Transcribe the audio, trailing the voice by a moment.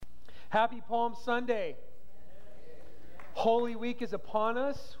Happy Palm Sunday. Holy Week is upon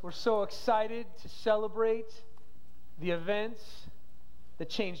us. We're so excited to celebrate the events that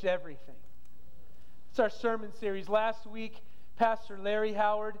changed everything. It's our sermon series. Last week, Pastor Larry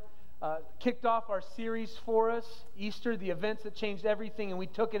Howard kicked off our series for us, Easter, the events that changed everything, and we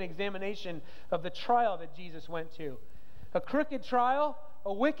took an examination of the trial that Jesus went to. A crooked trial,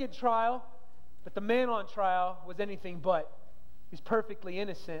 a wicked trial, but the man on trial was anything but. He's perfectly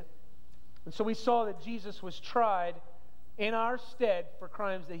innocent. And so we saw that Jesus was tried in our stead for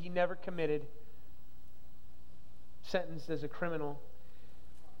crimes that he never committed, sentenced as a criminal.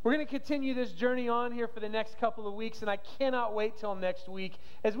 We're going to continue this journey on here for the next couple of weeks, and I cannot wait till next week.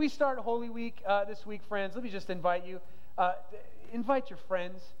 As we start Holy Week this week, friends, let me just invite you. Invite your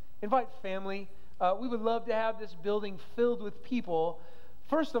friends. Invite family. We would love to have this building filled with people,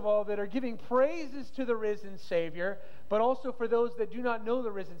 first of all, that are giving praises to the risen Savior, but also for those that do not know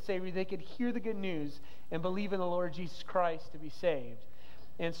the risen Savior, they could hear the good news and believe in the Lord Jesus Christ to be saved.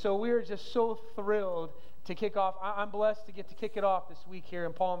 And so we're just so thrilled to kick off. I'm blessed to get to kick it off this week here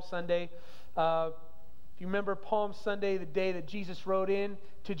in Palm Sunday. If you remember Palm Sunday, the day that Jesus rode in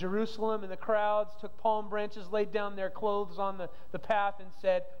to Jerusalem, and the crowds took palm branches, laid down their clothes on the path and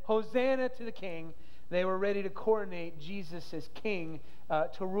said, "Hosanna to the King." They were ready to coronate Jesus as king,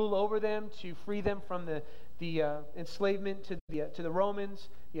 to rule over them, to free them from the enslavement to the Romans,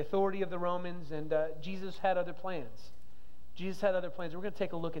 the authority of the Romans, and Jesus had other plans. Jesus had other plans. We're going to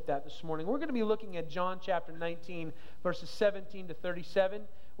take a look at that this morning. We're going to be looking at John chapter 19, verses 17 to 37.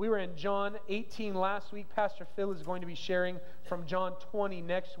 We were in John 18 last week. Pastor Phil is going to be sharing from John 20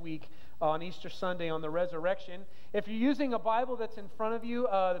 next week on Easter Sunday on the resurrection. If you're using a Bible that's in front of you,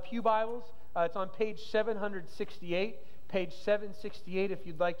 the Pew Bibles, it's on page 768. Page 768, if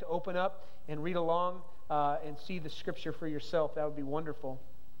you'd like to open up and read along and see the scripture for yourself, that would be wonderful.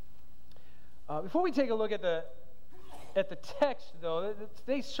 Before we take a look at the text, though,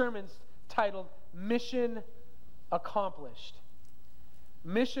 today's sermon's titled Mission Accomplished.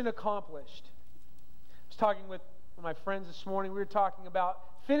 Mission Accomplished. I was talking with my friends this morning. We were talking about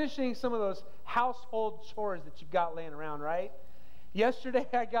finishing some of those household chores that you've got laying around, right? Yesterday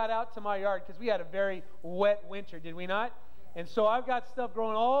I got out to my yard because we had a very wet winter, did we not? And so I've got stuff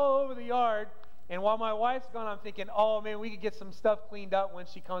growing all over the yard. And while my wife's gone, I'm thinking, oh man, we could get some stuff cleaned up. When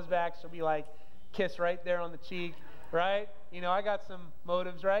she comes back, she'll be like, kiss right there on the cheek, right? You know, I got some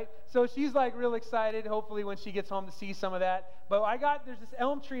motives, right? So she's like real excited, hopefully when she gets home, to see some of that. But there's this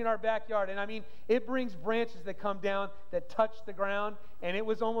elm tree in our backyard, and I mean, it brings branches that come down that touch the ground, and it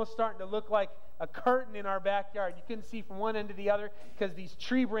was almost starting to look like a curtain in our backyard. You couldn't see from one end to the other because these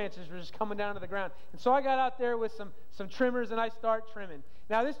tree branches were just coming down to the ground. And so I got out there with some trimmers, and I start trimming.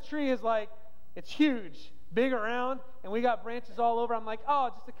 Now this tree is like, it's huge, big around, and we got branches all over. I'm like, oh,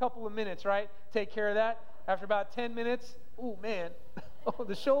 just a couple of minutes, right? Take care of that. After about 10 minutes, oh man, oh,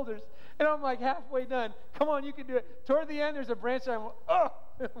 the shoulders. And I'm like halfway done. Come on, you can do it. Toward the end, there's a branch. I'm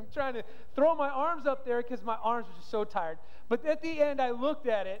trying to throw my arms up there because my arms were just so tired. But at the end, I looked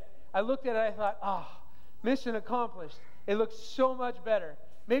at it, I thought, mission accomplished. It looks so much better.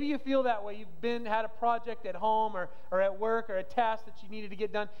 Maybe you feel that way. You've had a project at home or at work or a task that you needed to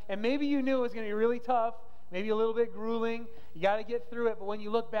get done, and maybe you knew it was going to be really tough, maybe a little bit grueling. You got to get through it, but when you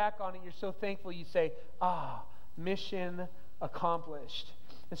look back on it, you're so thankful. You say, mission accomplished.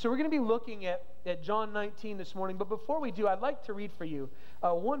 And so we're going to be looking at John 19 this morning, but before we do, I'd like to read for you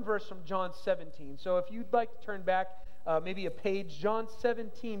one verse from John 17. So if you'd like to turn back maybe a page, John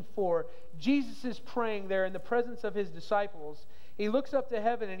 17:4, Jesus is praying there in the presence of his disciples. He looks up to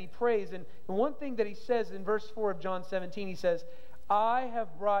heaven and he prays, and one thing that he says in verse 4 of John 17, he says, I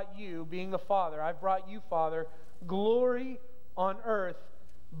have brought you, being the Father, I've brought you, Father, glory on earth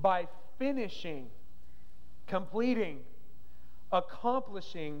by finishing, completing,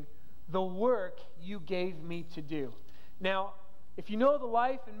 accomplishing the work you gave me to do. Now, if you know the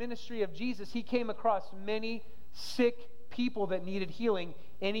life and ministry of Jesus, he came across many sick people that needed healing,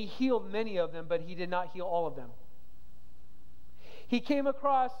 and he healed many of them, but he did not heal all of them. He came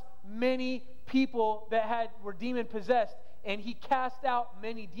across many people that were demon possessed, and he cast out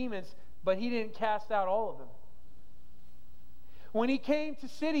many demons, but he didn't cast out all of them. When he came to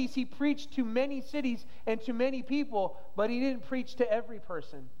cities, he preached to many cities and to many people, but he didn't preach to every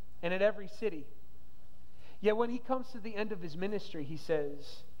person and at every city. Yet when he comes to the end of his ministry, he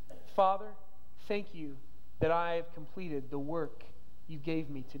says, Father, thank you that I have completed the work you gave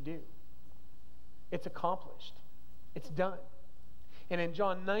me to do. It's accomplished. It's done. And in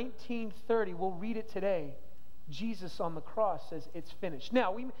John 19:30, we'll read it today, Jesus on the cross says, it's finished.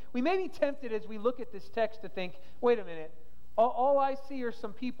 Now, we may be tempted as we look at this text to think, wait a minute, All I see are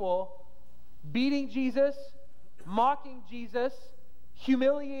some people beating Jesus, mocking Jesus,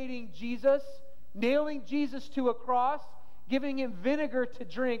 humiliating Jesus, nailing Jesus to a cross, giving him vinegar to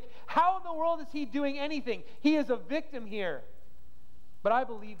drink. How in the world is he doing anything? He is a victim here. But I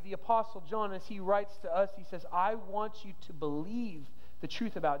believe the Apostle John, as he writes to us, he says, I want you to believe the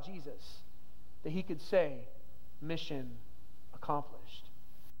truth about Jesus, that he could say, mission accomplished.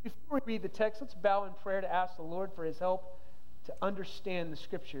 Before we read the text, let's bow in prayer to ask the Lord for his help to understand the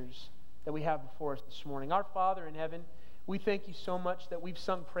scriptures that we have before us this morning. Our Father in heaven, we thank you so much that we've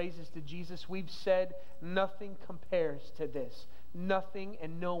sung praises to Jesus. We've said nothing compares to this. Nothing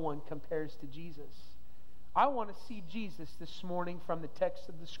and no one compares to Jesus. I want to see Jesus this morning from the text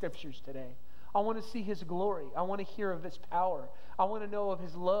of the scriptures today. I want to see his glory. I want to hear of his power. I want to know of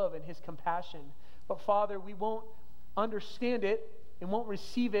his love and his compassion. But Father, we won't understand it and won't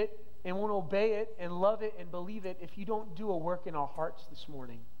receive it and won't obey it and love it and believe it if you don't do a work in our hearts this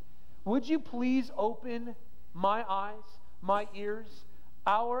morning. Would you please open my eyes, my ears,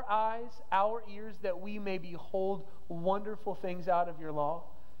 our ears, that we may behold wonderful things out of your law?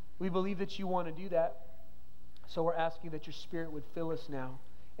 We believe that you want to do that. So we're asking that your Spirit would fill us now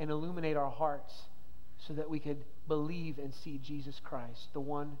and illuminate our hearts so that we could believe and see Jesus Christ, the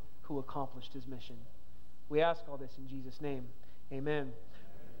one who accomplished his mission. We ask all this in Jesus' name. Amen.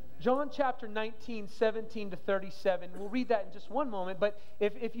 John chapter 19, 17 to 37. We'll read that in just one moment, but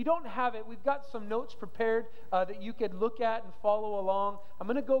if you don't have it, we've got some notes prepared that you could look at and follow along. I'm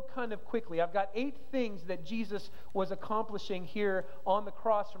going to go kind of quickly. I've got 8 things that Jesus was accomplishing here on the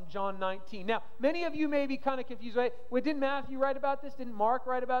cross from John 19. Now, many of you may be kind of confused, right? Well, didn't Matthew write about this? Didn't Mark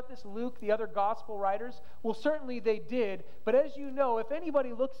write about this? Luke, the other gospel writers? Well, certainly they did, but as you know, if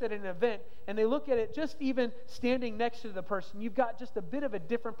anybody looks at an event and they look at it just even standing next to the person, you've got just a bit of a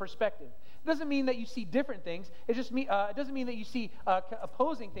different perspective. It doesn't mean that you see different things. It doesn't mean that you see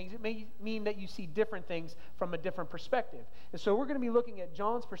opposing things. It may mean that you see different things from a different perspective. And so we're going to be looking at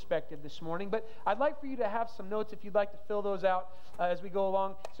John's perspective this morning, but I'd like for you to have some notes if you'd like to fill those out as we go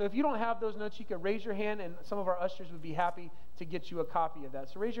along. So if you don't have those notes, you can raise your hand, and some of our ushers would be happy to get you a copy of that.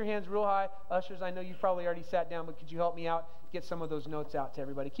 So raise your hands real high. Ushers, I know you've probably already sat down, but could you help me out, get some of those notes out to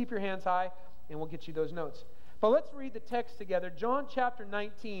everybody? Keep your hands high, and we'll get you those notes. But let's read the text together. John chapter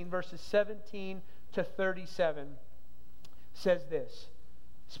 19, verses 17 to 37 says this.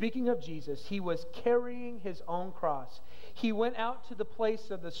 Speaking of Jesus, he was carrying his own cross. He went out to the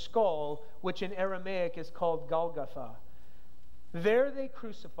place of the skull, which in Aramaic is called Golgotha. There they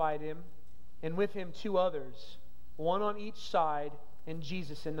crucified him, and with him 2 others, one on each side, and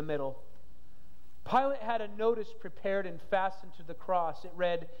Jesus in the middle. Pilate had a notice prepared and fastened to the cross. It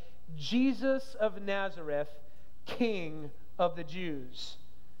read, Jesus of Nazareth, King of the Jews.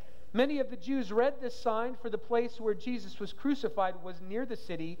 Many of the Jews read this sign, for the place where Jesus was crucified was near the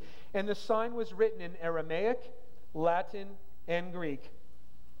city, and the sign was written in Aramaic, Latin, and Greek.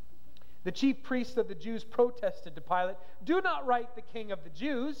 The chief priests of the Jews protested to Pilate, "Do not write the King of the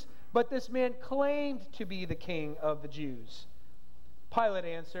Jews," but this man claimed to be the King of the Jews. Pilate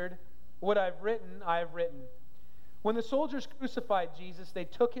answered, "What I've written, I have written." When the soldiers crucified Jesus, they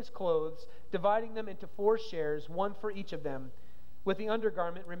took his clothes, dividing them into 4 shares, one for each of them, with the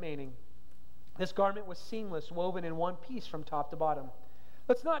undergarment remaining. This garment was seamless, woven in one piece from top to bottom.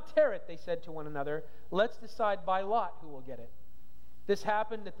 "Let's not tear it," they said to one another. "Let's decide by lot who will get it." This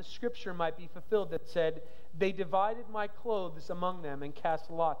happened that the scripture might be fulfilled that said, "They divided my clothes among them and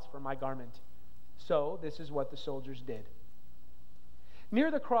cast lots for my garment." So this is what the soldiers did. Near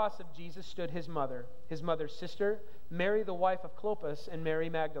the cross of Jesus stood his mother's sister, Mary the wife of Clopas, and Mary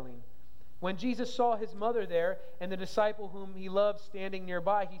Magdalene. When Jesus saw his mother there and the disciple whom he loved standing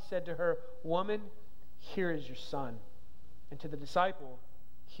nearby, he said to her, "Woman, here is your son." And to the disciple,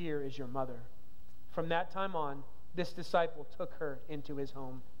 "Here is your mother." From that time on, this disciple took her into his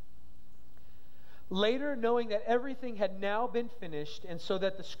home. Later, knowing that everything had now been finished, and so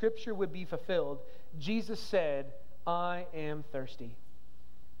that the scripture would be fulfilled, Jesus said, "I am thirsty."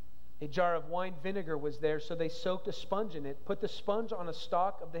 A jar of wine vinegar was there, so they soaked a sponge in it, put the sponge on a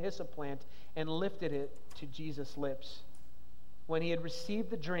stalk of the hyssop plant, and lifted it to Jesus' lips. When he had received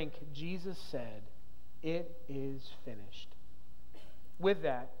the drink, Jesus said, "It is finished." With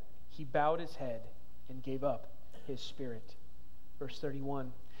that, he bowed his head and gave up his spirit. Verse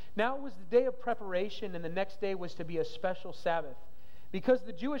 31. Now it was the day of preparation, and the next day was to be a special Sabbath. Because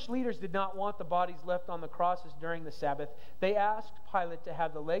the Jewish leaders did not want the bodies left on the crosses during the Sabbath, they asked Pilate to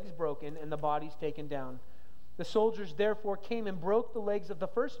have the legs broken and the bodies taken down. The soldiers therefore came and broke the legs of the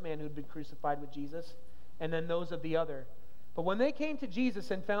first man who had been crucified with Jesus, and then those of the other. But when they came to Jesus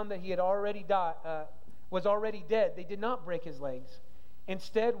and found that he had already was already dead. They did not break his legs.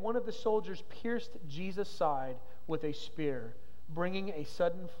 Instead, one of the soldiers pierced Jesus' side with a spear, bringing a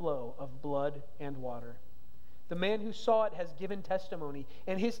sudden flow of blood and water. The man who saw it has given testimony,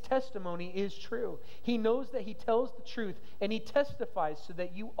 and his testimony is true. He knows that he tells the truth, and he testifies so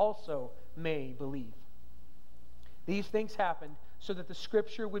that you also may believe. These things happened so that the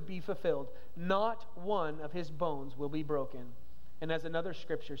scripture would be fulfilled. Not one of his bones will be broken. And as another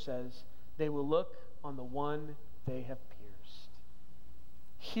scripture says, they will look on the one they have pierced.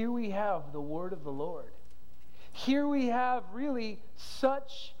 Here we have the word of the Lord. Here we have really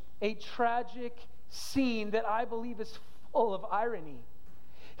such a tragic scene that I believe is full of irony.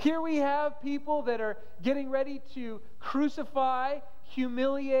 Here we have people that are getting ready to crucify,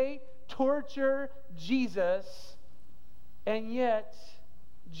 humiliate, torture Jesus, and yet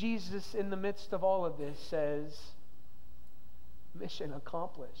Jesus, in the midst of all of this, says, mission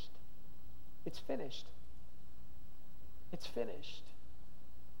accomplished. It's finished. It's finished.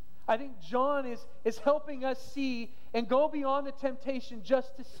 I think John is helping us see and go beyond the temptation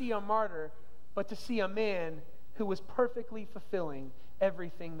just to see a martyr, but to see a man who was perfectly fulfilling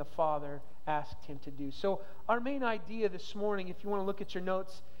everything the Father asked him to do. So our main idea this morning, if you want to look at your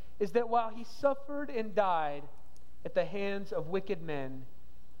notes, is that while he suffered and died at the hands of wicked men,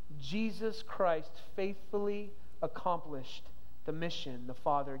 Jesus Christ faithfully accomplished the mission the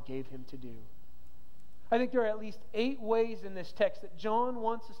Father gave him to do. I think there are at least 8 ways in this text that John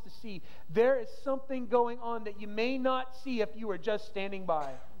wants us to see. There is something going on that you may not see if you were just standing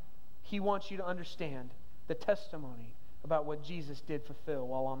by. He wants you to understand the testimony about what Jesus did fulfill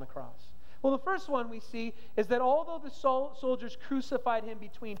while on the cross. Well, the first one we see is that although the soldiers crucified him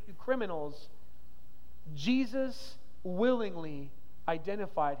between 2 criminals, Jesus willingly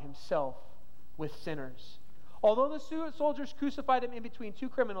identified himself with sinners. Although the soldiers crucified him in between 2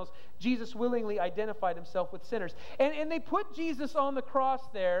 criminals, Jesus willingly identified himself with sinners. And they put Jesus on the cross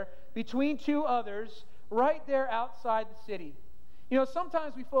there between 2 others right there outside the city. You know,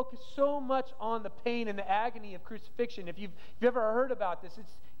 sometimes we focus so much on the pain and the agony of crucifixion. If you've ever heard about this,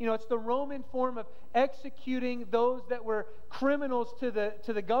 it's the Roman form of executing those that were criminals to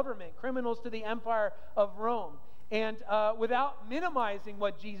the government, criminals to the empire of Rome. And without minimizing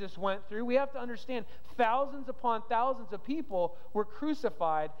what Jesus went through, we have to understand thousands upon thousands of people were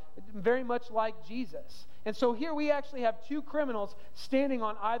crucified, very much like Jesus. And so here we actually have 2 criminals standing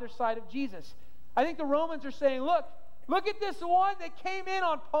on either side of Jesus. I think the Romans are saying, look at this one that came in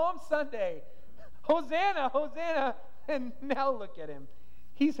on Palm Sunday. Hosanna, Hosanna. And now look at him.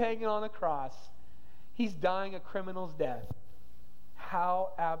 He's hanging on a cross. He's dying a criminal's death.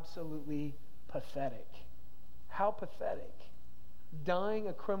 How absolutely pathetic. How pathetic. Dying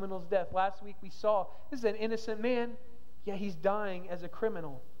a criminal's death. Last week we saw this is an innocent man, yet he's dying as a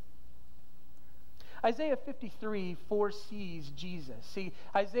criminal. Isaiah 53 foresees Jesus. See,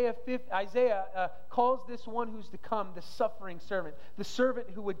 Isaiah calls this one who's to come the suffering servant, the servant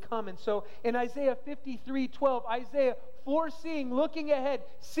who would come. And so in Isaiah 53:12, Isaiah foreseeing, looking ahead,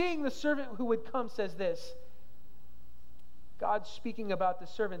 seeing the servant who would come, says this. God speaking about the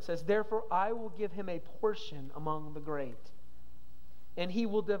servant says, therefore I will give him a portion among the great, and he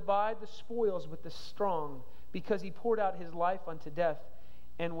will divide the spoils with the strong, because he poured out his life unto death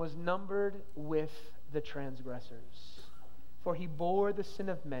and was numbered with the transgressors. For he bore the sin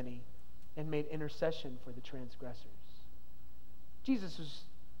of many and made intercession for the transgressors. Jesus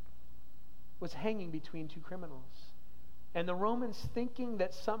was hanging between 2 criminals. And the Romans, thinking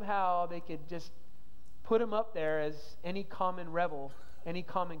that somehow they could just put him up there as any common rebel, any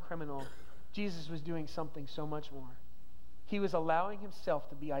common criminal, Jesus was doing something so much more. He was allowing himself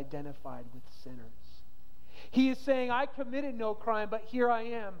to be identified with sinners. He is saying, I committed no crime, but here I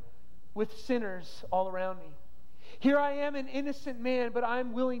am with sinners all around me. Here I am, an innocent man, but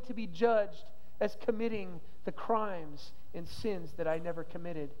I'm willing to be judged as committing the crimes and sins that I never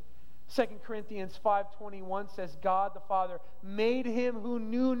committed. 2 Corinthians 5:21 says, God the Father made him who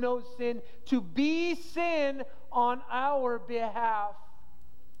knew no sin to be sin on our behalf.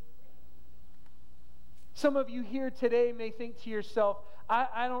 Some of you here today may think to yourself,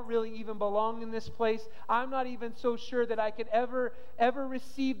 I don't really even belong in this place. I'm not even so sure that I could ever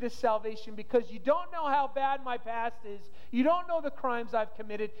receive this salvation, because you don't know how bad my past is. You don't know the crimes I've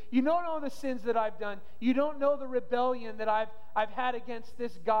committed. You don't know the sins that I've done. You don't know the rebellion that I've had against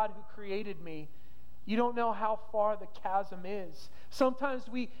this God who created me. You don't know how far the chasm is. Sometimes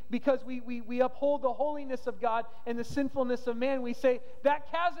because we uphold the holiness of God and the sinfulness of man, we say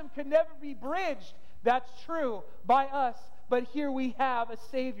that chasm could never be bridged. That's true by us. But here we have a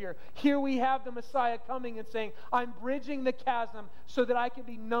Savior. Here we have the Messiah coming and saying, I'm bridging the chasm so that I can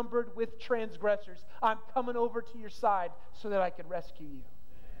be numbered with transgressors. I'm coming over to your side so that I can rescue you.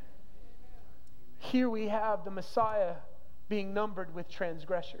 Here we have the Messiah being numbered with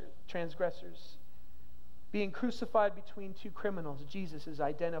transgressors. Being crucified between two criminals, Jesus is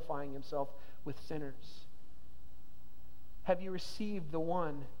identifying himself with sinners. Have you received the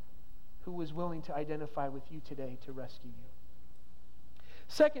one who was willing to identify with you today to rescue you?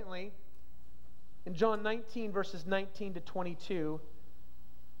 Secondly, in John 19, verses 19 to 22,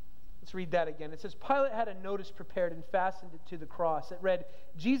 let's read that again. It says, Pilate had a notice prepared and fastened it to the cross. It read,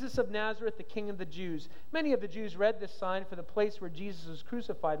 Jesus of Nazareth, the King of the Jews. Many of the Jews read this sign, for the place where Jesus was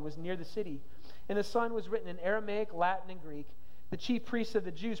crucified was near the city. And the sign was written in Aramaic, Latin, and Greek. The chief priests of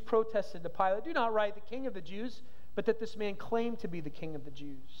the Jews protested to Pilate, do not write the King of the Jews, but that this man claimed to be the King of the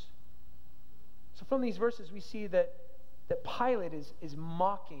Jews. So from these verses we see that Pilate is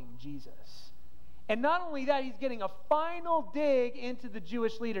mocking Jesus. And not only that, he's getting a final dig into the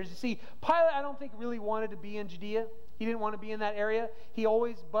Jewish leaders. You see, Pilate, I don't think, really wanted to be in Judea. He didn't want to be in that area. He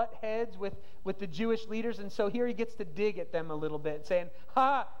always butt heads with the Jewish leaders. And so here he gets to dig at them a little bit, saying,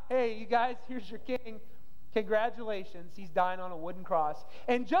 hey, you guys, here's your king. Congratulations, he's dying on a wooden cross.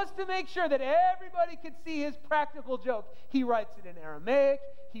 And just to make sure that everybody could see his practical joke, he writes it in Aramaic,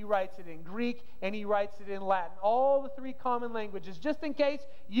 he writes it in Greek, and he writes it in Latin. All the three common languages. Just in case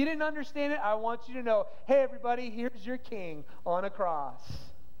you didn't understand it, I want you to know, hey everybody, here's your king on a cross.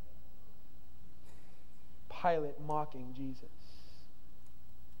 Pilate mocking Jesus.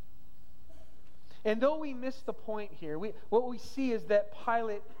 And though we miss the point here, what we see is that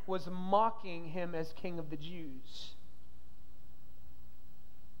Pilate was mocking him as King of the Jews.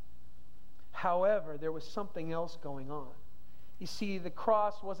 However, there was something else going on. You see, the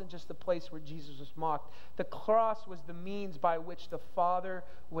cross wasn't just the place where Jesus was mocked. The cross was the means by which the Father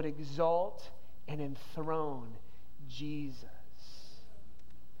would exalt and enthrone Jesus.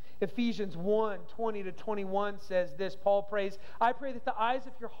 Ephesians 1, 20 to 21 says this. Paul prays, I pray that the eyes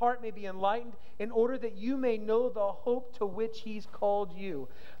of your heart may be enlightened in order that you may know the hope to which he's called you,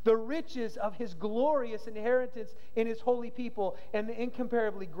 the riches of his glorious inheritance in his holy people, and the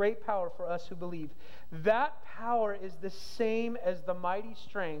incomparably great power for us who believe. That power is the same as the mighty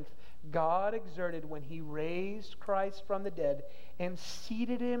strength God exerted when he raised Christ from the dead and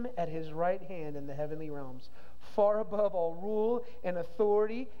seated him at his right hand in the heavenly realms, far above all rule and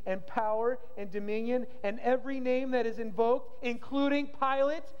authority and power and dominion and every name that is invoked, including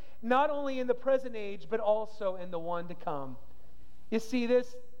Pilate, not only in the present age, but also in the one to come. You see,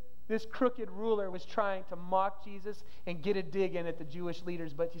 this crooked ruler was trying to mock Jesus and get a dig in at the Jewish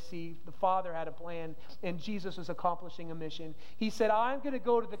leaders, but you see, the Father had a plan, and Jesus was accomplishing a mission. He said, I'm going to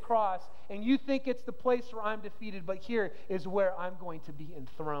go to the cross, and you think it's the place where I'm defeated, but here is where I'm going to be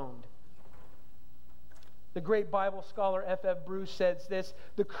enthroned. The great Bible scholar F.F. Bruce says this,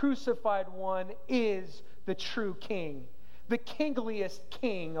 the crucified one is the true king, the kingliest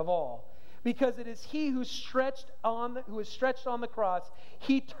king of all. Because it is he who is stretched on the cross,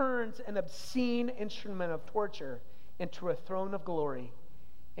 he turns an obscene instrument of torture into a throne of glory,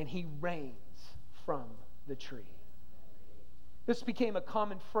 and he reigns from the tree. This became a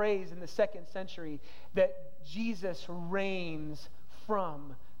common phrase in the 2nd century, that Jesus reigns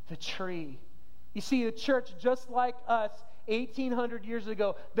from the tree. You see, the church, just like us, 1,800 years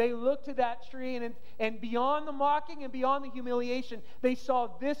ago, they looked to that tree, and beyond the mocking and beyond the humiliation, they saw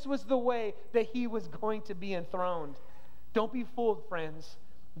this was the way that he was going to be enthroned. Don't be fooled, friends.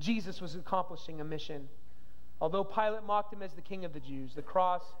 Jesus was accomplishing a mission. Although Pilate mocked him as the King of the Jews, the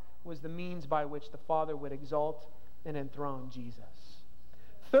cross was the means by which the Father would exalt and enthrone Jesus.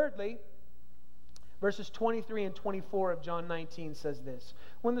 Thirdly, verses 23 and 24 of John 19 says this.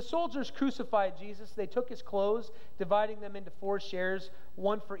 When the soldiers crucified Jesus, they took his clothes, dividing them into 4 shares,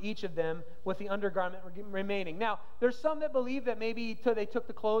 one for each of them, with the undergarment remaining. Now, there's some that believe that maybe they took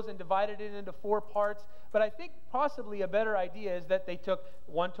the clothes and divided it into 4 parts, but I think possibly a better idea is that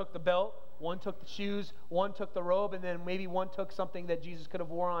one took the belt, one took the shoes, one took the robe, and then maybe one took something that Jesus could have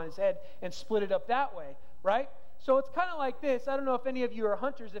worn on his head and split it up that way, right? So it's kind of like this. I don't know if any of you are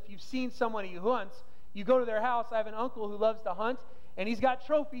hunters, if you've seen somebody who hunts. You go to their house. I have an uncle who loves to hunt, and he's got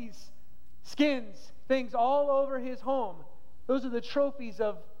trophies, skins, things all over his home. Those are the trophies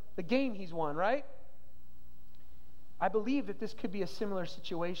of the game he's won, right? I believe that this could be a similar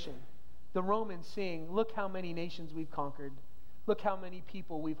situation. The Romans seeing, look how many nations we've conquered. Look how many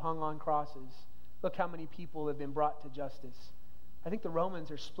people we've hung on crosses. Look how many people have been brought to justice. I think the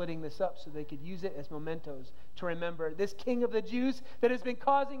Romans are splitting this up so they could use it as mementos to remember this King of the Jews that has been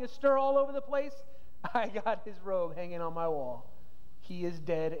causing a stir all over the place. I got his robe hanging on my wall. He is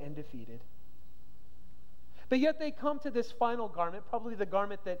dead and defeated. But yet they come to this final garment, probably the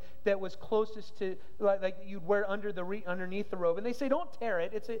garment that was closest to, like you'd wear underneath the robe. And they say, don't tear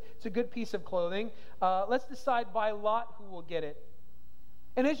it. It's a good piece of clothing. Let's decide by lot who will get it.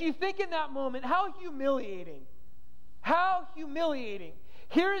 And as you think in that moment, how humiliating. How humiliating.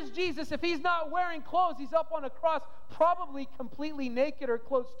 Here is Jesus. If he's not wearing clothes, he's up on a cross, probably completely naked or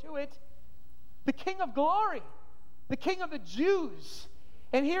close to it. The King of glory. The King of the Jews.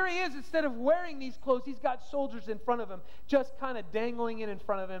 And here he is, instead of wearing these clothes, he's got soldiers in front of him, just kind of dangling it in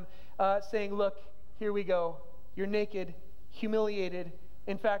front of him, saying, look, here we go. You're naked, humiliated.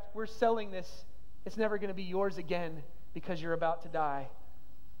 In fact, we're selling this. It's never going to be yours again because you're about to die.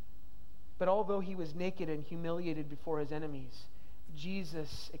 But although he was naked and humiliated before his enemies,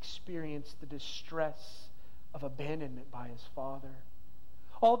 Jesus experienced the distress of abandonment by his Father.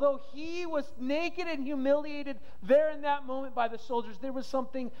 Although he was naked and humiliated there in that moment by the soldiers, there was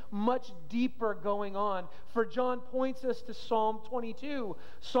something much deeper going on. For John points us to Psalm 22.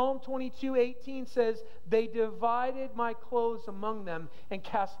 Psalm 22:18 says, they divided my clothes among them and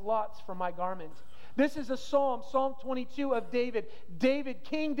cast lots for my garment. This is a psalm, Psalm 22 of David.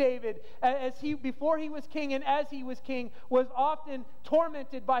 King David, before he was king and as he was king, was often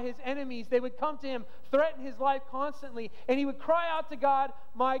tormented by his enemies. They would come to him, threaten his life constantly, and he would cry out to God,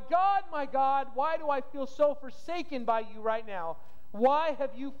 my God, why do I feel so forsaken by you right now? Why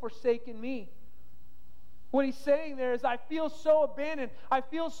have you forsaken me? What he's saying there is, I feel so abandoned. I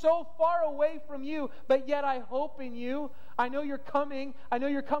feel so far away from you, but yet I hope in you. I know you're coming. I know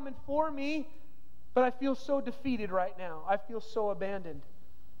you're coming for me. But I feel so defeated right now. I feel so abandoned.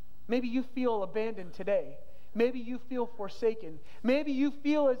 Maybe you feel abandoned today. Maybe you feel forsaken. Maybe you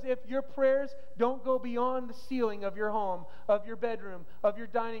feel as if your prayers don't go beyond the ceiling of your home, of your bedroom, of your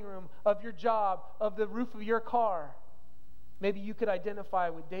dining room, of your job, of the roof of your car. Maybe you could identify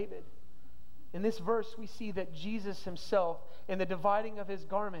with David. In this verse, we see that Jesus himself, in the dividing of his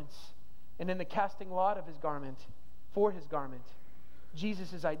garments and in the casting lot of his garment, for his garment,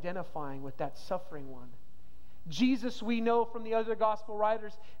 Jesus is identifying with that suffering one. Jesus, we know from the other gospel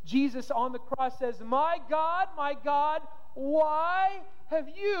writers, Jesus on the cross says, my God, why have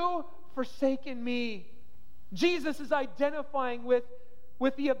you forsaken me? Jesus is identifying with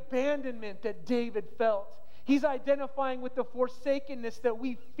the abandonment that David felt. He's identifying with the forsakenness that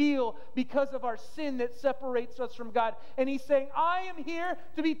we feel because of our sin that separates us from God. And he's saying, I am here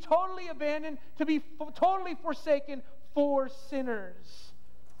to be totally abandoned, to be totally forsaken for sinners.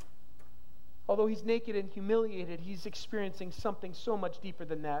 Although he's naked and humiliated, he's experiencing something so much deeper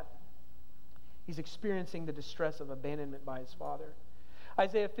than that. He's experiencing the distress of abandonment by his Father.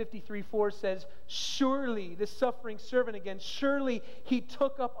 Isaiah 53:4 says, surely, this suffering servant again, surely he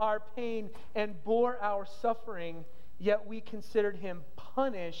took up our pain and bore our suffering, yet we considered him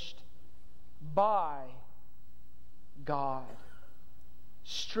punished by God,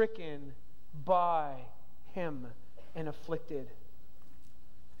 stricken by him, and afflicted.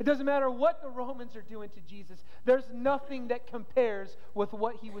 It doesn't matter what the Romans are doing to Jesus. There's nothing that compares with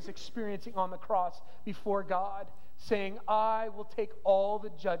what he was experiencing on the cross before God, saying, I will take all the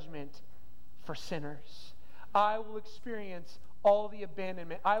judgment for sinners. I will experience all the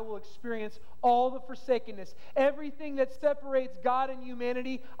abandonment. I will experience all the forsakenness. Everything that separates God and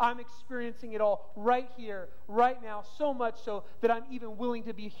humanity, I'm experiencing it all right here, right now, so much so that I'm even willing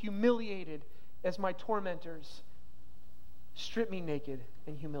to be humiliated as my tormentors strip me naked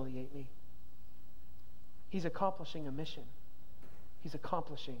and humiliate me. He's accomplishing a mission. He's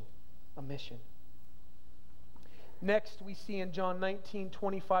accomplishing a mission. Next, we see in John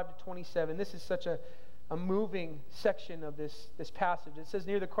 19:25-27. This is such a moving section of this passage. It says,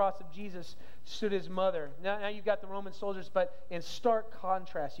 near the cross of Jesus stood his mother. Now you've got the Roman soldiers, but in stark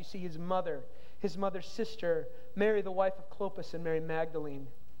contrast, you see his mother's sister, Mary, the wife of Clopas, and Mary Magdalene.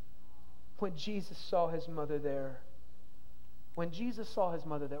 When Jesus saw his mother there, I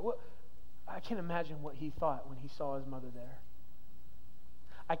can't imagine what he thought when he saw his mother there.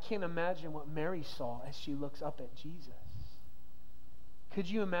 I can't imagine what Mary saw as she looks up at Jesus. Could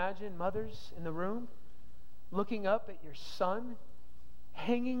you imagine mothers in the room looking up at your son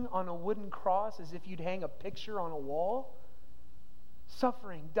hanging on a wooden cross as if you'd hang a picture on a wall?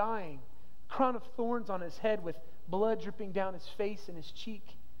 Suffering, dying, crown of thorns on his head with blood dripping down his face and his cheek,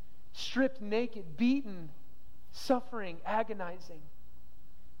 stripped naked, beaten, suffering, agonizing.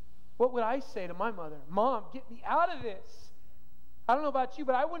 What would I say to my mother? Mom, get me out of this. I don't know about you,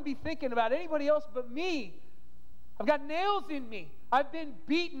 but I wouldn't be thinking about anybody else but me. I've got nails in me. I've been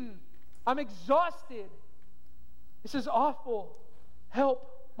beaten. I'm exhausted. This is awful. Help,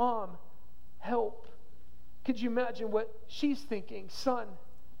 Mom. Help. Could you imagine what she's thinking? Son,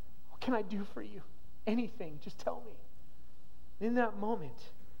 what can I do for you? Anything, just tell me. In that moment,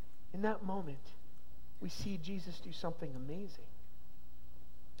 we see Jesus do something amazing.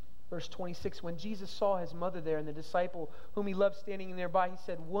 Verse 26, when Jesus saw his mother there and the disciple whom he loved standing nearby, he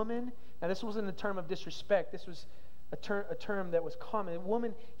said, Woman, now this wasn't a term of disrespect, this was a term that was common.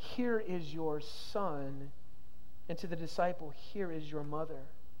 Woman, here is your son. And to the disciple, here is your mother.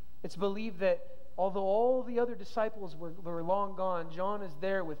 It's believed that although all the other disciples were long gone, John is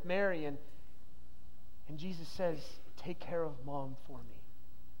there with Mary, and Jesus says, take care of mom for me.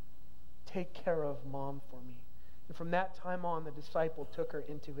 Take care of mom for me. And from that time on, the disciple took her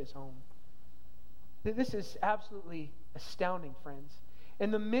into his home. This is absolutely astounding, friends.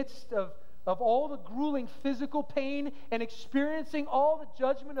 In the midst of all the grueling physical pain and experiencing all the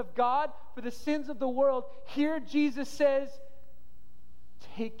judgment of God for the sins of the world, here Jesus says,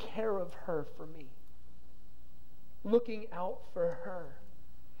 take care of her for me. Looking out for her.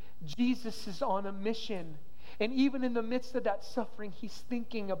 Jesus is on a mission. And even in the midst of that suffering, he's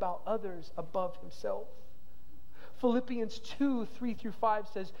thinking about others above himself. Philippians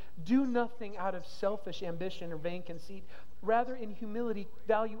 2:3-5 says, do nothing out of selfish ambition or vain conceit. Rather, in humility,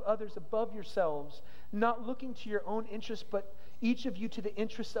 value others above yourselves, not looking to your own interests, but each of you to the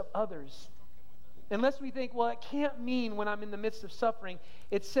interests of others. Unless we think, well, it can't mean when I'm in the midst of suffering.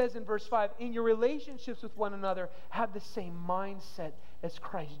 It says in verse 5, in your relationships with one another, have the same mindset as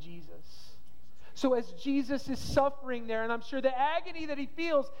Christ Jesus. So as Jesus is suffering there, and I'm sure the agony that he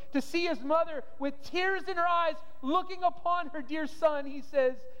feels to see his mother with tears in her eyes looking upon her dear son, he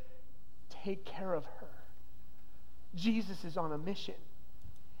says, take care of her. Jesus is on a mission.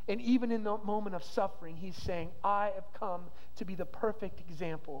 And even in the moment of suffering, he's saying, I have come to be the perfect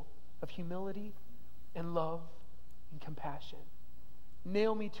example of humility and love and compassion.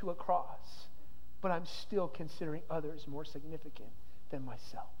 Nail me to a cross, but I'm still considering others more significant than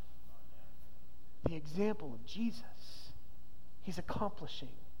myself. The example of Jesus, he's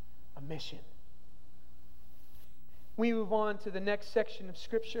accomplishing a mission. We move on to the next section of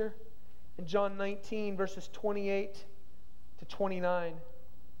Scripture in John 19, verses 28 to 29. It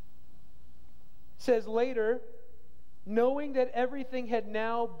says, later, knowing that everything had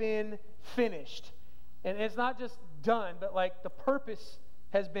now been finished. And it's not just done, but like the purpose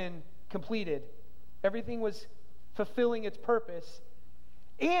has been completed. Everything was fulfilling its purpose.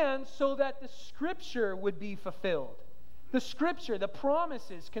 And so that the Scripture would be fulfilled. The Scripture, the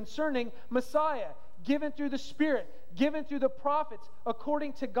promises concerning Messiah, given through the Spirit, given through the prophets,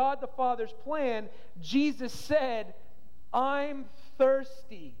 according to God the Father's plan, Jesus said, I'm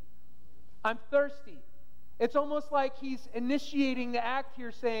thirsty. I'm thirsty. It's almost like he's initiating the act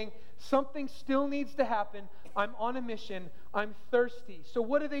here, saying, something still needs to happen. I'm on a mission. I'm thirsty. So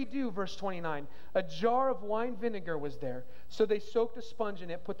what do? Verse 29. A jar of wine vinegar was there. So they soaked a sponge in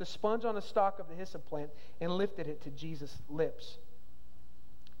it, put the sponge on a stalk of the hyssop plant, and lifted it to Jesus' lips.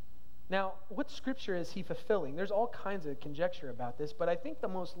 Now, what scripture is he fulfilling? There's all kinds of conjecture about this, but I think the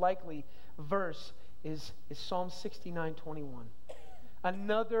most likely verse is Psalm 69:21.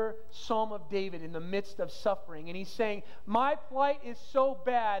 Another Psalm of David in the midst of suffering. And he's saying, my plight is so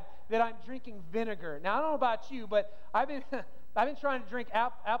bad that I'm drinking vinegar. Now, I don't know about you, but I've been trying to drink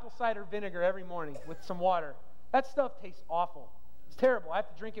apple cider vinegar every morning with some water. That stuff tastes awful. It's terrible. I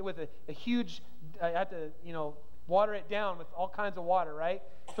have to drink it with a huge, I have to, water it down with all kinds of water, right?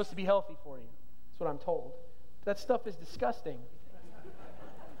 It's supposed to be healthy for you. That's what I'm told. That stuff is disgusting.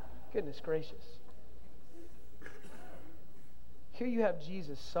 Goodness gracious. Here you have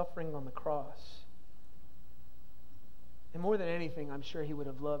Jesus suffering on the cross. And more than anything, I'm sure he would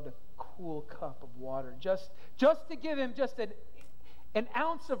have loved a cool cup of water. Just to give him just an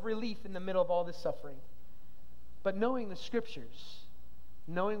ounce of relief in the middle of all this suffering. But knowing the Scriptures,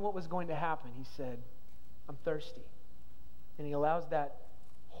 knowing what was going to happen, he said, I'm thirsty. And he allows that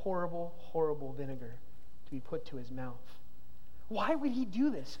horrible, horrible vinegar to be put to his mouth. Why would he do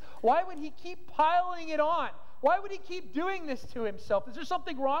this? Why would he keep piling it on? Why would he keep doing this to himself? Is there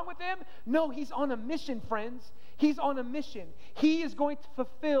something wrong with him? No, he's on a mission, friends. He's on a mission. He is going to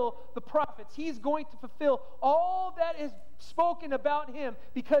fulfill the prophets. He's going to fulfill all that is spoken about him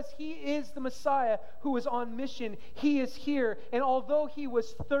because he is the Messiah who is on mission. He is here. And although he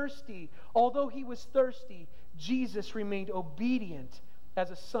was thirsty, Jesus remained obedient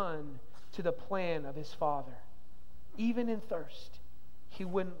as a son to the plan of his Father. Even in thirst, he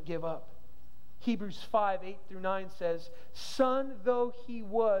wouldn't give up. Hebrews 5:8-9 says, son though he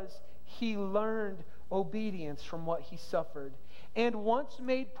was, he learned obedience from what he suffered. And once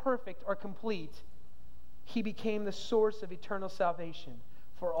made perfect or complete, he became the source of eternal salvation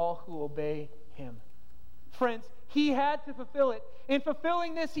for all who obey him. Friends, he had to fulfill it. In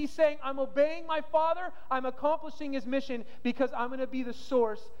fulfilling this, he's saying, I'm obeying my Father. I'm accomplishing his mission because I'm going to be the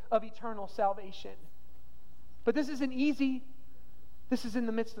source of eternal salvation. But this isn't easy. This is in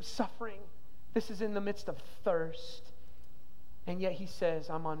the midst of suffering. This is in the midst of thirst. And yet he says,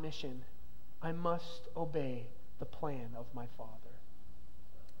 I'm on mission. I must obey the plan of my Father.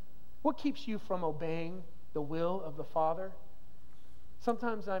 What keeps you from obeying the will of the Father?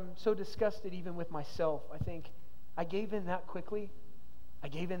 Sometimes I'm so disgusted even with myself. I think, I gave in that quickly. I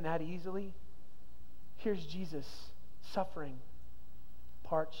gave in that easily. Here's Jesus suffering,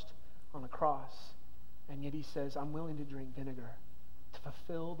 parched on a cross. And yet he says, I'm willing to drink vinegar to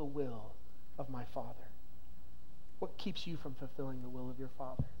fulfill the will of my Father. What keeps you from fulfilling the will of your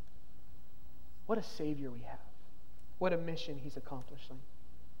Father? What a Savior we have. What a mission he's accomplishing.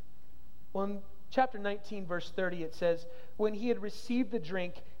 Well, in chapter 19, verse 30, it says, when he had received the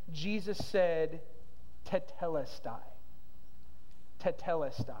drink, Jesus said, Tetelestai.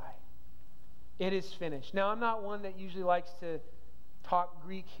 Tetelestai. It is finished. Now, I'm not one that usually likes to talk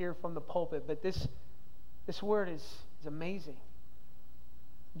Greek here from the pulpit, but this word is amazing.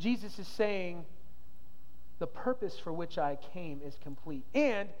 Jesus is saying, the purpose for which I came is complete.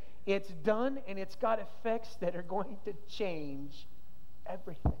 And it's done, and it's got effects that are going to change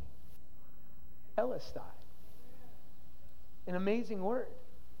everything. Tetelestai. An amazing word.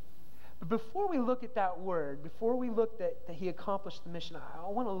 But before we look at that word, before we look that he accomplished the mission, I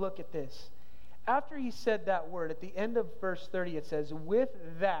want to look at this. After he said that word, at the end of verse 30, it says, with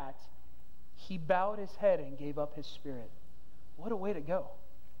that, he bowed his head and gave up his spirit. What a way to go.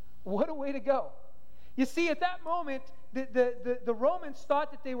 What a way to go. You see, at that moment, the Romans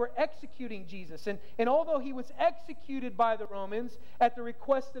thought that they were executing Jesus. And although he was executed by the Romans at the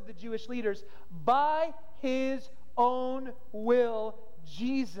request of the Jewish leaders, by his own will,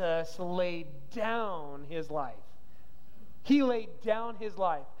 Jesus laid down his life. He laid down his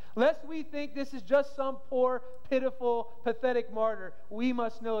life. Lest we think this is just some poor, pitiful, pathetic martyr, we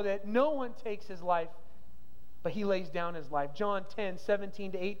must know that no one takes his life, but he lays down his life. John 10,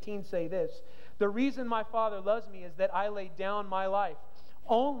 17 to 18 say this, the reason my Father loves me is that I lay down my life,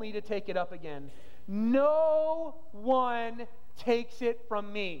 only to take it up again. No one takes it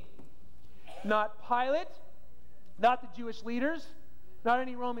from me. Not Pilate, not the Jewish leaders, not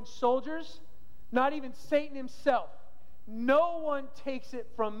any Roman soldiers, not even Satan himself. No one takes it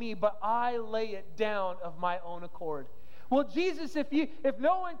from me, but I lay it down of my own accord. Well, Jesus, if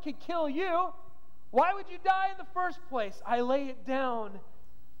no one can kill you, why would you die in the first place? I lay it down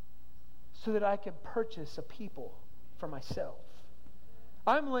so that I could purchase a people for myself.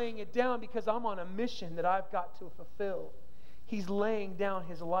 I'm laying it down because I'm on a mission that I've got to fulfill. He's laying down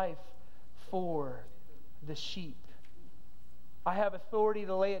his life for the sheep. I have authority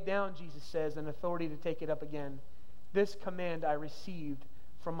to lay it down, Jesus says, and authority to take it up again. This command I received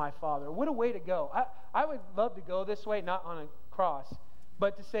from my Father. What a way to go. I would love to go this way, not on a cross,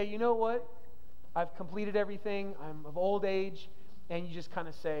 but to say, you know what? I've completed everything. I'm of old age. And you just kind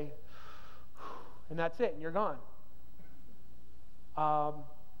of say, and that's it, and you're gone.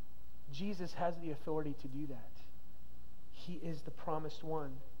 Jesus has the authority to do that. He is the promised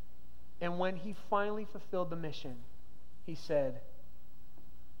one. And when he finally fulfilled the mission, he said,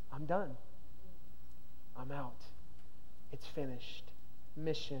 I'm done. I'm out. It's finished.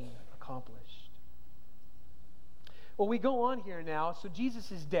 Mission accomplished. Well, we go on here now. So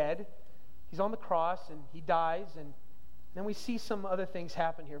Jesus is dead. He's on the cross and he dies, and then we see some other things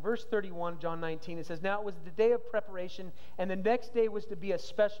happen here. Verse 31, John 19, it says, now it was the day of preparation, and the next day was to be a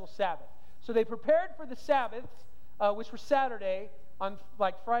special Sabbath. So they prepared for the Sabbaths, which were Saturday, on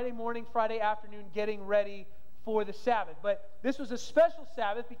like Friday morning, Friday afternoon, getting ready for the Sabbath. But this was a special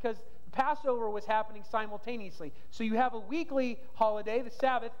Sabbath because Passover was happening simultaneously. So you have a weekly holiday, the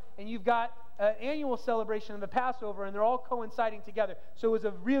Sabbath, and you've got an annual celebration of the Passover, and they're all coinciding together. So it was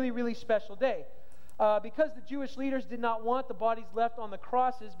a really, really special day. Because the Jewish leaders did not want the bodies left on the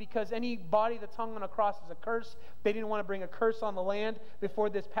crosses, because any body that's hung on a cross is a curse. They didn't want to bring a curse on the land before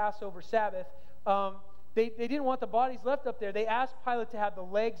this Passover Sabbath. They didn't want the bodies left up there. They asked Pilate to have the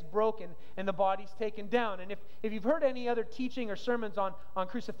legs broken and the bodies taken down. And if you've heard any other teaching or sermons on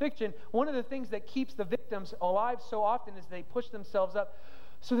crucifixion, one of the things that keeps the victims alive so often is they push themselves up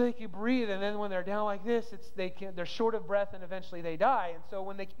so they can breathe. And then when they're down like this, they're short of breath and eventually they die. And so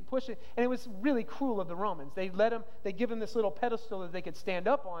when they keep pushing, and it was really cruel of the Romans. They give them this little pedestal that they could stand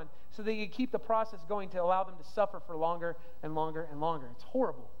up on so they could keep the process going to allow them to suffer for longer and longer and longer. It's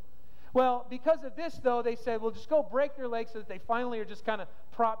horrible. Well, because of this, though, they said, well, just go break their legs so that they finally are just kind of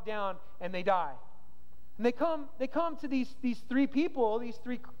propped down and they die. And they come to these three people, these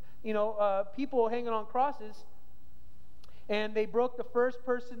people hanging on crosses, and they broke the first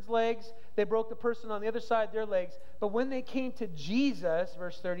person's legs. They broke the person on the other side their legs. But when they came to Jesus,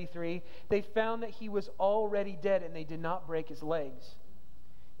 verse 33, they found that he was already dead, and they did not break his legs.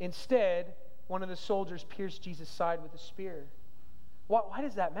 Instead, one of the soldiers pierced Jesus' side with a spear. Why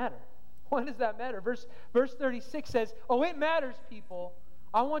does that matter? Why does that matter? Verse 36 says, it matters, people.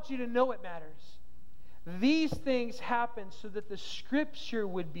 I want you to know it matters. These things happened so that the scripture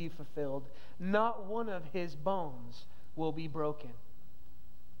would be fulfilled. Not one of his bones will be broken.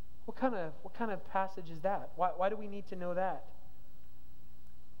 What kind of passage is that? Why do we need to know that?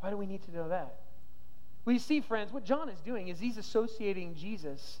 Why do we need to know that? Well, you see, friends, what John is doing is he's associating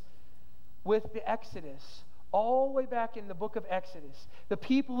Jesus with the Exodus. All the way back in the book of Exodus, the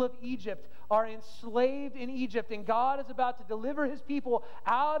people of Egypt are enslaved in Egypt, and God is about to deliver his people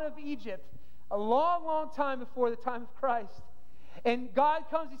out of Egypt a long, long time before the time of Christ. And God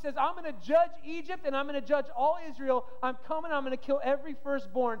comes, he says, I'm going to judge Egypt and I'm going to judge all Israel. I'm coming, I'm going to kill every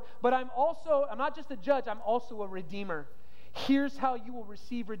firstborn. But I'm not just a judge, I'm also a redeemer. Here's how you will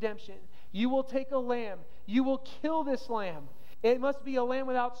receive redemption. You will take a lamb. You will kill this lamb. It must be a lamb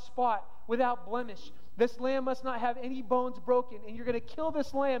without spot, without blemish. This lamb must not have any bones broken. And you're going to kill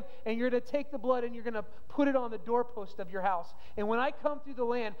this lamb, and you're going to take the blood, and you're going to put it on the doorpost of your house. And when I come through the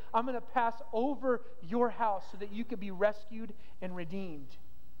land, I'm going to pass over your house so that you can be rescued and redeemed.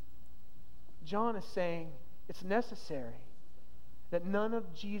 John is saying it's necessary that none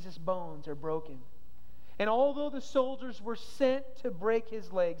of Jesus' bones are broken. And although the soldiers were sent to break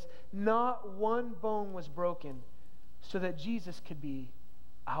his legs, not one bone was broken so that Jesus could be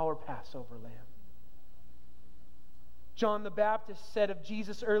our Passover lamb. John the Baptist said of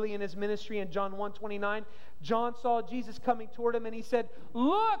Jesus early in his ministry in John 1:29, John saw Jesus coming toward him and he said,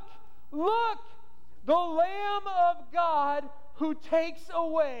 "Look, look, the Lamb of God who takes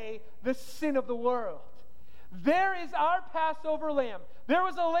away the sin of the world." There is our Passover lamb. There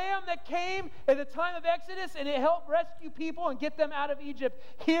was a lamb that came at the time of Exodus and it helped rescue people and get them out of Egypt.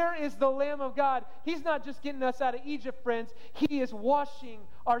 Here is the Lamb of God. He's not just getting us out of Egypt, friends. He is washing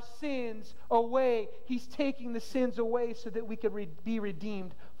our sins away. He's taking the sins away so that we could be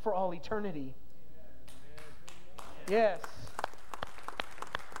redeemed for all eternity. Yes.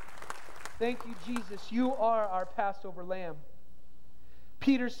 Thank you, Jesus. You are our Passover lamb.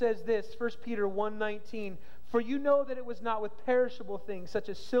 Peter says this, 1 Peter 1:19, "For you know that it was not with perishable things, such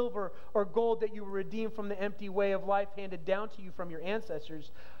as silver or gold, that you were redeemed from the empty way of life handed down to you from your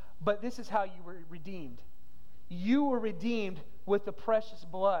ancestors, but this is how you were redeemed. You were redeemed with the precious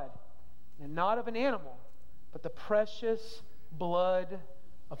blood, and not of an animal, but the precious blood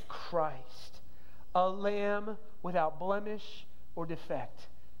of Christ, a lamb without blemish or defect,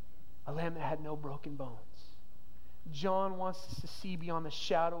 a lamb that had no broken bones." John wants us to see beyond the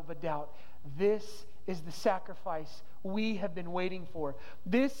shadow of a doubt. This is the sacrifice we have been waiting for.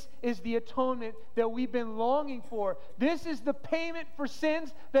 This is the atonement that we've been longing for. This is the payment for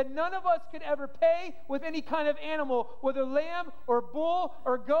sins that none of us could ever pay with any kind of animal, whether lamb or bull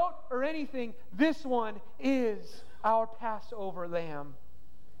or goat or anything. This one is our Passover lamb.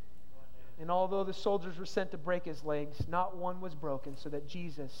 And although the soldiers were sent to break his legs, not one was broken so that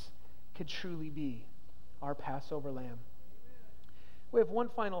Jesus could truly be our Passover lamb. We have one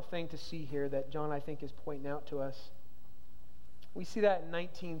final thing to see here that John, I think, is pointing out to us. We see that in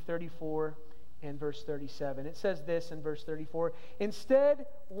 19:34 and verse 37. It says this in verse 34, instead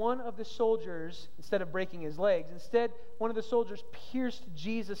of breaking his legs, one of the soldiers pierced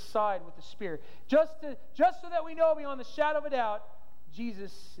Jesus' side with a spear. Just so that we know beyond the shadow of a doubt,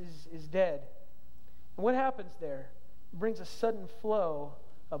 Jesus is dead. And what happens there? It brings a sudden flow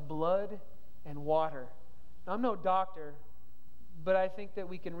of blood and water. Now, I'm no doctor, but I think that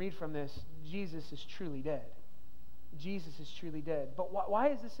we can read from this, Jesus is truly dead. Jesus is truly dead. But why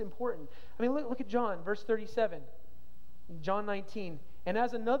is this important? I mean, look at John, verse 37, John 19. And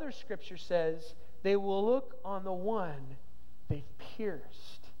as another scripture says, they will look on the one they've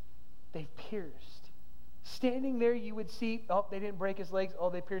pierced. They've pierced. Standing there, you would see, they didn't break his legs.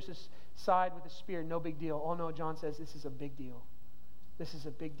 They pierced his side with a spear. No big deal. No, John says this is a big deal. This is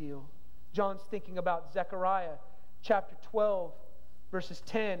a big deal. John's thinking about Zechariah chapter 12, verses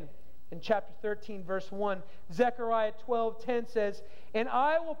 10, and chapter 13, verse 1. Zechariah 12:10 says, "And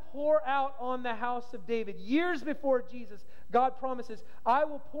I will pour out on the house of David," years before Jesus, God promises, "I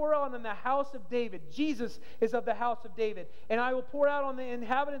will pour out on the house of David." Jesus is of the house of David. "And I will pour out on the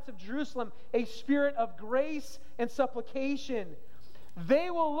inhabitants of Jerusalem a spirit of grace and supplication.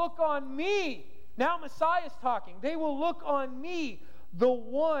 They will look on me." Now Messiah is talking. "They will look on me, the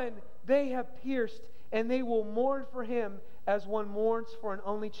one they have pierced, and they will mourn for him as one mourns for an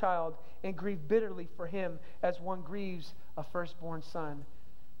only child, and grieve bitterly for him as one grieves a firstborn son.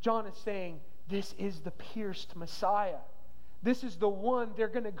 John is saying, this is the pierced Messiah. This is the one they're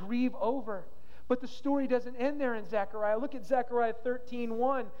going to grieve over. But the story doesn't end there in Zechariah. Look at Zechariah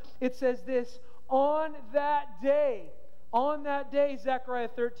 13:1. It says this, on that day, Zechariah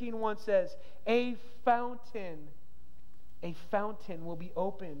 13:1 says, a fountain will be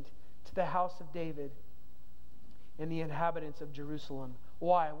opened to the house of David and the inhabitants of Jerusalem.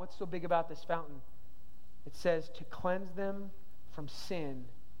 Why? What's so big about this fountain? It says to cleanse them from sin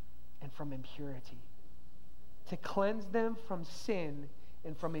and from impurity. To cleanse them from sin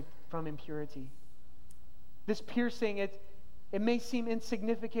and from impurity. This piercing, it may seem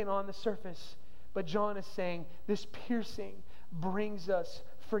insignificant on the surface, but John is saying this piercing brings us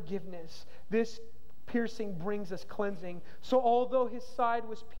forgiveness. This piercing brings us cleansing. So although his side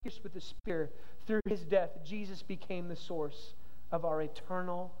was pierced with a spear, through his death, Jesus became the source of our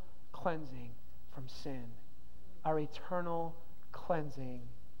eternal cleansing from sin. Our eternal cleansing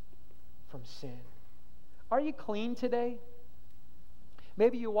from sin. Are you clean today?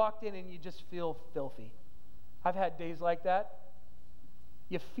 Maybe you walked in and you just feel filthy. I've had days like that.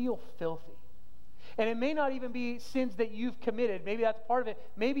 You feel filthy. And it may not even be sins that you've committed. Maybe that's part of it.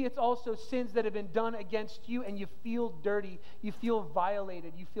 Maybe it's also sins that have been done against you and you feel dirty. You feel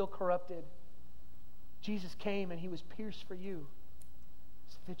violated. You feel corrupted. Jesus came and he was pierced for you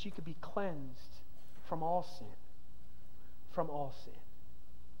so that you could be cleansed from all sin. From all sin.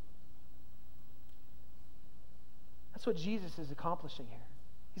 That's what Jesus is accomplishing here.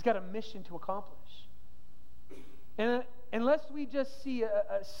 He's got a mission to accomplish. And unless we just see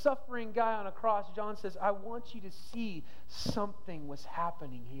a suffering guy on a cross, John says, I want you to see something was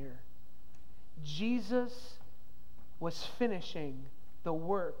happening here. Jesus was finishing the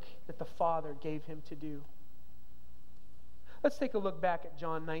work that the Father gave him to do. Let's take a look back at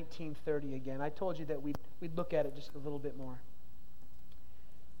John 19:30 again. I told you that we'd look at it just a little bit more.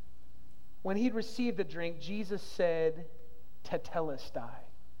 When he'd received the drink, Jesus said, Tetelestai,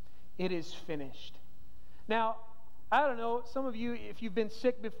 it is finished. Now, I don't know, some of you, if you've been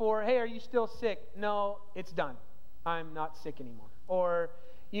sick before, hey, are you still sick? No, it's done. I'm not sick anymore. Or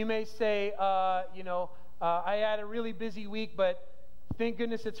you may say, I had a really busy week, but thank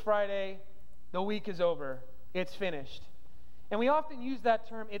goodness it's Friday. The week is over. It's finished. And we often use that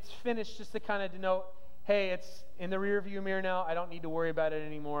term, it's finished, just to kind of denote, hey, it's in the rearview mirror now. I don't need to worry about it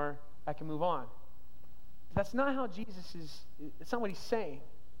anymore. I can move on. That's not how Jesus is. It's not what he's saying.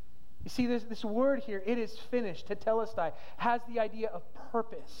 You see, this word here, it is finished, tetelestai, has the idea of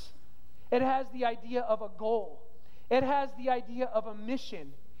purpose. It has the idea of a goal. It has the idea of a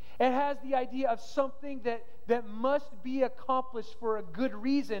mission. It has the idea of something that must be accomplished for a good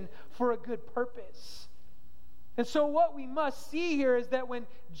reason, for a good purpose. And so what we must see here is that when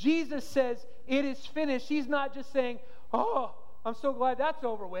Jesus says, it is finished, he's not just saying, oh, I'm so glad that's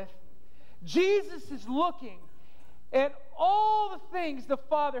over with. Jesus is looking at all the things the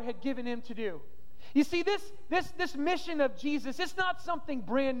Father had given him to do. You see, this mission of Jesus, it's not something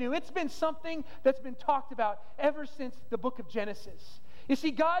brand new. It's been something that's been talked about ever since the book of Genesis. You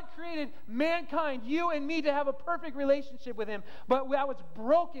see, God created mankind, you and me, to have a perfect relationship with him, but that was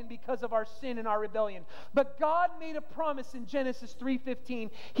broken because of our sin and our rebellion. But God made a promise in Genesis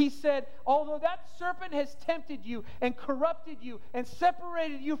 3:15. He said, although that serpent has tempted you and corrupted you and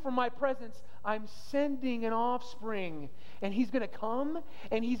separated you from my presence, I'm sending an offspring, and he's going to come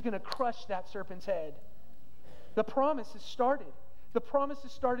and he's going to crush that serpent's head. The promise has started. The promise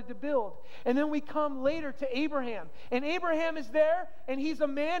has started to build. And then we come later to Abraham. And Abraham is there, and he's a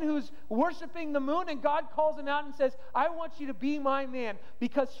man who's worshiping the moon, and God calls him out and says, I want you to be my man,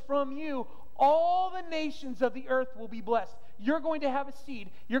 because from you, all the nations of the earth will be blessed. You're going to have a seed.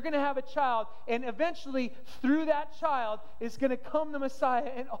 You're going to have a child. And eventually, through that child, is going to come the Messiah,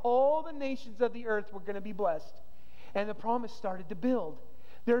 and all the nations of the earth were going to be blessed. And the promise started to build.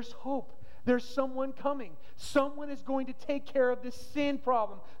 There's hope. There's someone coming. Someone is going to take care of this sin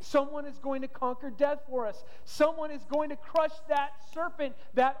problem. Someone is going to conquer death for us. Someone is going to crush that serpent,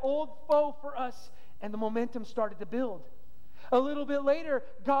 that old foe for us. And the momentum started to build. A little bit later,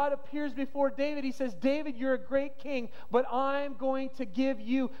 God appears before David. He says, David, you're a great king, but I'm going to give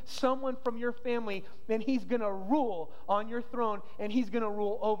you someone from your family, and he's going to rule on your throne, and he's going to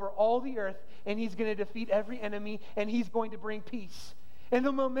rule over all the earth, and he's going to defeat every enemy, and he's going to bring peace. And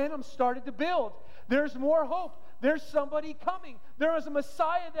the momentum started to build. There's more hope. There's somebody coming. There is a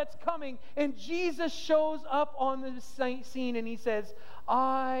Messiah that's coming. And Jesus shows up on the scene and he says,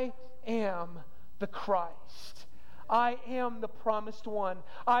 I am the Christ. I am the promised one.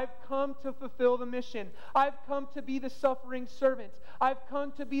 I've come to fulfill the mission. I've come to be the suffering servant. I've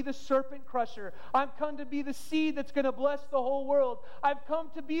come to be the serpent crusher. I've come to be the seed that's going to bless the whole world. I've come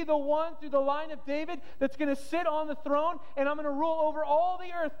to be the one through the line of David that's going to sit on the throne, and I'm going to rule over all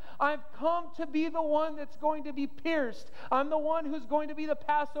the earth. I've come to be the one that's going to be pierced. I'm the one who's going to be the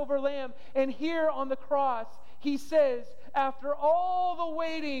Passover lamb. And here on the cross, he says, after all the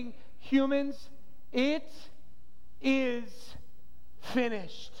waiting, humans, it is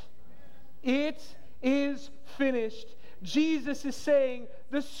finished. It is finished. Jesus is saying,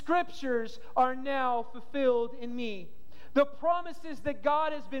 the scriptures are now fulfilled in me. The promises that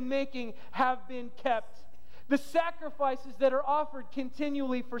God has been making have been kept. The sacrifices that are offered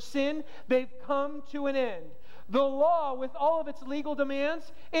continually for sin, they've come to an end. The law, with all of its legal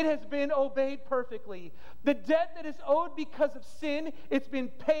demands, it has been obeyed perfectly. The debt that is owed because of sin, it's been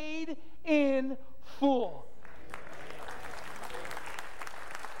paid in full.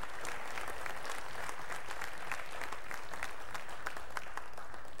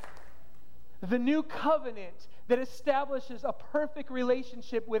 The new covenant that establishes a perfect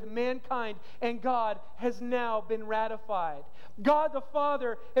relationship with mankind and God has now been ratified. God the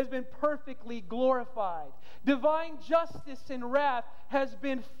Father has been perfectly glorified. Divine justice and wrath has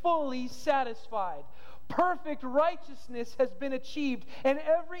been fully satisfied. Perfect righteousness has been achieved, and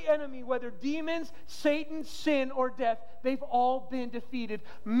every enemy, whether demons, Satan, sin, or death, they've all been defeated.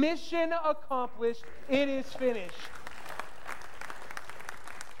 Mission accomplished. It is finished.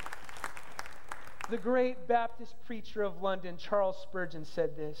 The great Baptist preacher of London, Charles Spurgeon,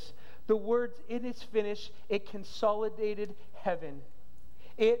 said this: the words, "it is finished," it consolidated heaven.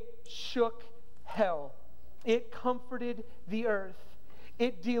 It shook hell. It comforted the earth.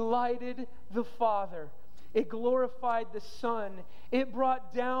 It delighted the Father. It glorified the Son. It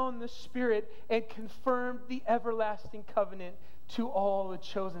brought down the Spirit and confirmed the everlasting covenant to all the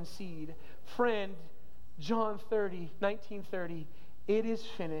chosen seed. Friend, John 19:30, it is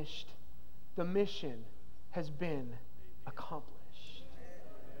finished. The mission has been accomplished.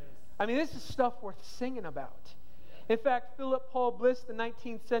 I mean, this is stuff worth singing about. In fact, Philip Paul Bliss, the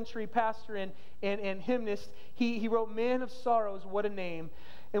 19th century pastor and hymnist, he wrote, "Man of sorrows, what a name."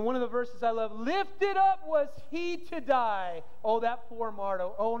 And one of the verses I love, "Lifted up was he to die." Oh, that poor martyr.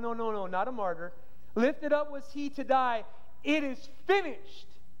 Oh, no, not a martyr. "Lifted up was he to die. It is finished.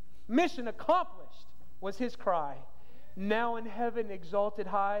 Mission accomplished," was his cry. "Now in heaven exalted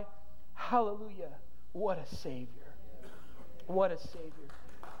high. Hallelujah. What a Savior. What a Savior."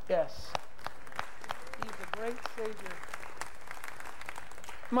 Yes. He's a great Savior.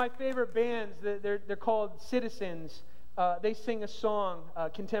 My favorite bands, they're called Citizens. They sing a song, a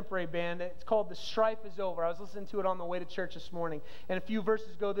contemporary band. It's called "The Strife is Over." I was listening to it on the way to church this morning. And a few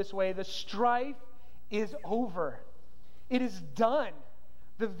verses go this way: the strife is over. It is done.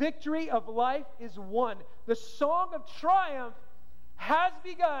 The victory of life is won. The song of triumph has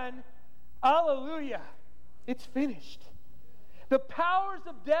begun. Hallelujah. It's finished. The powers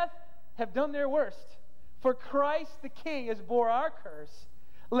of death have done their worst. For Christ the King has bore our curse.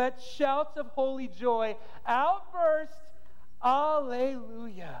 Let shouts of holy joy outburst.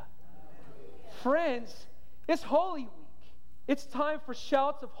 Alleluia. Friends, it's Holy Week. It's time for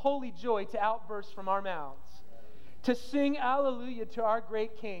shouts of holy joy to outburst from our mouths. To sing Alleluia to our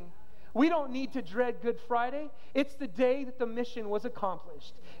great King. We don't need to dread Good Friday. It's the day that the mission was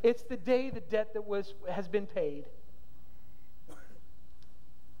accomplished. It's the day the debt that has been paid.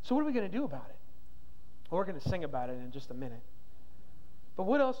 So what are we going to do about it? Well, we're going to sing about it in just a minute. But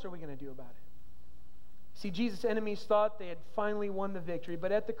what else are we going to do about it? See, Jesus' enemies thought they had finally won the victory,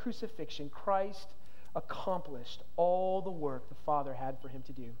 but at the crucifixion, Christ accomplished all the work the Father had for him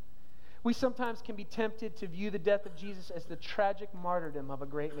to do. We sometimes can be tempted to view the death of Jesus as the tragic martyrdom of a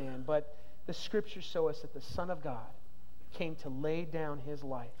great man, but the Scriptures show us that the Son of God came to lay down his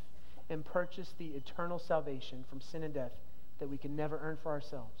life and purchase the eternal salvation from sin and death that we can never earn for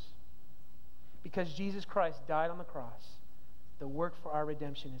ourselves. Because Jesus Christ died on the cross, the work for our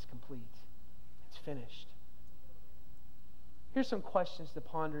redemption is complete. It's finished. Here's some questions to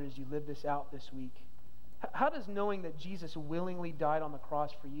ponder as you live this out this week. How does knowing that Jesus willingly died on the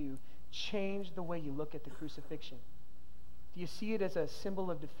cross for you change the way you look at the crucifixion? Do you see it as a symbol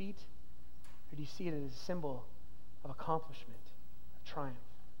of defeat, or do you see it as a symbol of accomplishment, of triumph?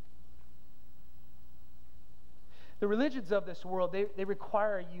 The religions of this world, they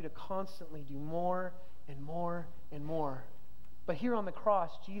require you to constantly do more and more and more. But here on the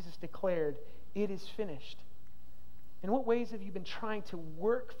cross, Jesus declared, "It is finished." In what ways have you been trying to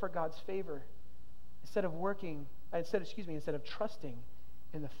work for God's favor instead of trusting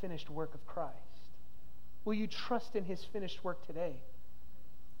in the finished work of Christ? Will you trust in his finished work today?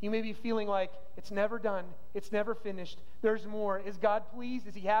 You may be feeling like it's never done. It's never finished. There's more. Is God pleased?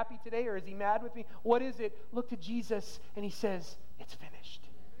 Is he happy today, or is he mad with me? What is it? Look to Jesus, and he says, it's finished.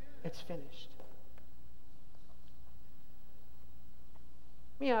 It's finished.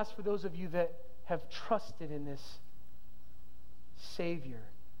 Let me ask for those of you that have trusted in this Savior.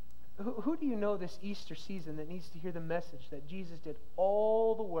 Who do you know this Easter season that needs to hear the message that Jesus did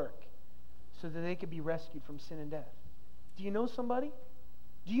all the work so that they could be rescued from sin and death? Do you know somebody?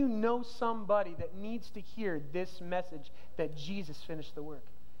 Do you know somebody that needs to hear this message that Jesus finished the work?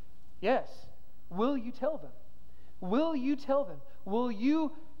 Yes. Will you tell them? Will you tell them? Will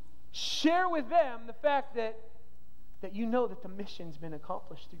you share with them the fact that you know that the mission's been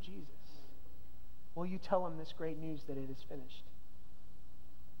accomplished through Jesus? Will you tell them this great news that it is finished?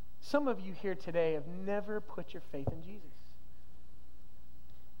 Some of you here today have never put your faith in Jesus.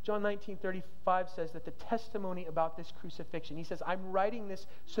 John 19:35 says that the testimony about this crucifixion, he says, I'm writing this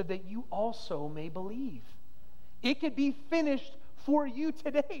so that you also may believe. It could be finished for you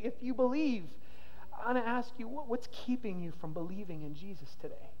today if you believe. I want to ask you, what's keeping you from believing in Jesus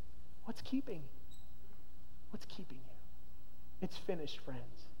today? What's keeping you? What's keeping you? It's finished,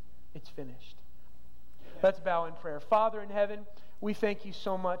 friends. It's finished. Let's bow in prayer. Father in heaven, we thank you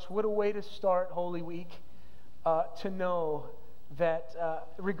so much. What a way to start Holy Week, to know that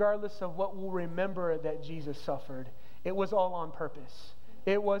regardless of what we'll remember that Jesus suffered, it was all on purpose.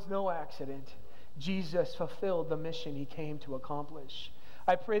 It was no accident. Jesus fulfilled the mission he came to accomplish.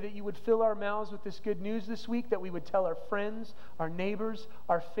 I pray that you would fill our mouths with this good news this week, that we would tell our friends, our neighbors,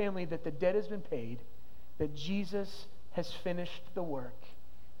 our family that the debt has been paid, that Jesus has finished the work,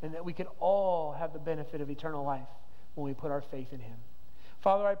 and that we can all have the benefit of eternal life when we put our faith in him.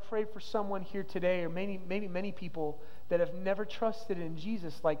 Father, I pray for someone here today, or maybe many people that have never trusted in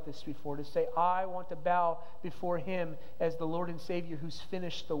Jesus like this before, to say, I want to bow before him as the Lord and Savior who's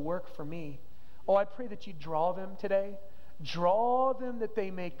finished the work for me. Oh, I pray that you draw them today. Draw them that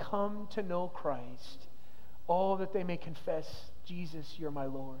they may come to know Christ. Oh, that they may confess, Jesus, you're my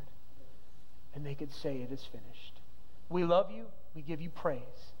Lord. And they could say, it is finished. We love you. We give you praise.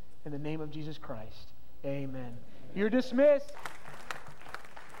 In the name of Jesus Christ, amen. You're dismissed.